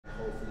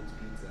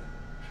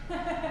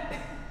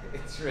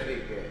It's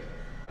really good.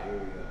 Here we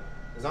go.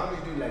 As long as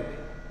you do leg day.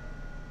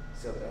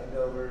 So bend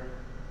over,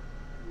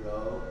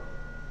 row,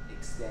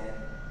 extend,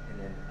 and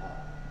then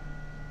up.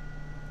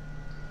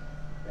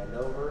 Bend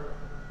over,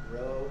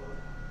 row,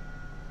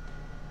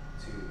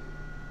 2.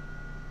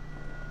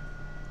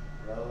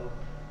 Row,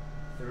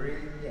 3.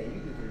 Yeah, you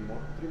can do 3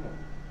 more. 3 more.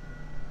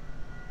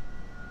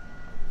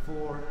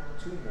 4,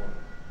 2 more.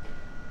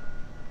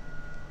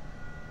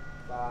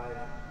 5,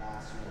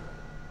 last one.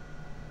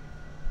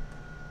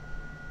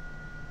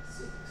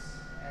 6,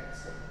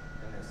 excellent.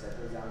 And then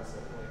set those down the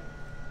same way.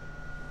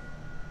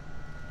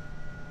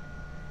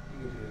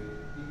 You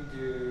can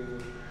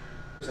do.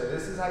 So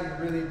this is how you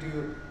really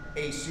do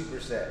a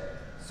superset.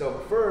 So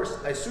first,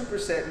 a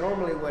superset,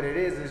 normally what it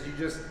is you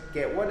just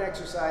get one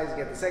exercise, you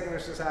get the second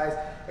exercise,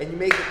 and you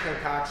make a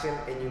concoction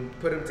and you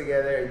put them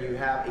together and you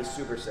have a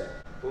superset.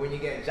 But when you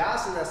get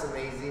Jocelyn, that's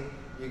amazing.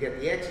 You get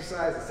the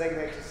exercise, the second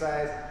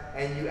exercise,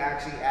 and you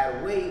actually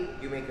add weight,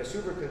 you make a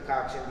super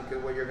concoction,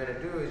 because what you're gonna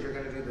do is you're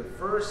gonna do the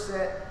first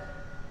set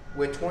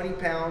with 20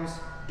 pounds,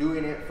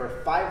 doing it for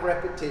 5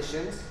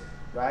 repetitions,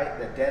 right?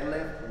 The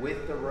deadlift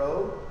with the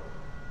row.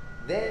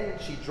 Then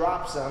she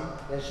drops them,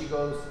 then she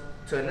goes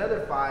to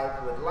another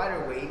 5 with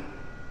lighter weight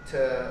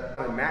to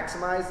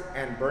maximize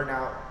and burn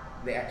out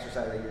the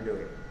exercise that you're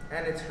doing.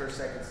 And it's her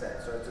second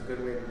set, so it's a good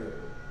way to do it.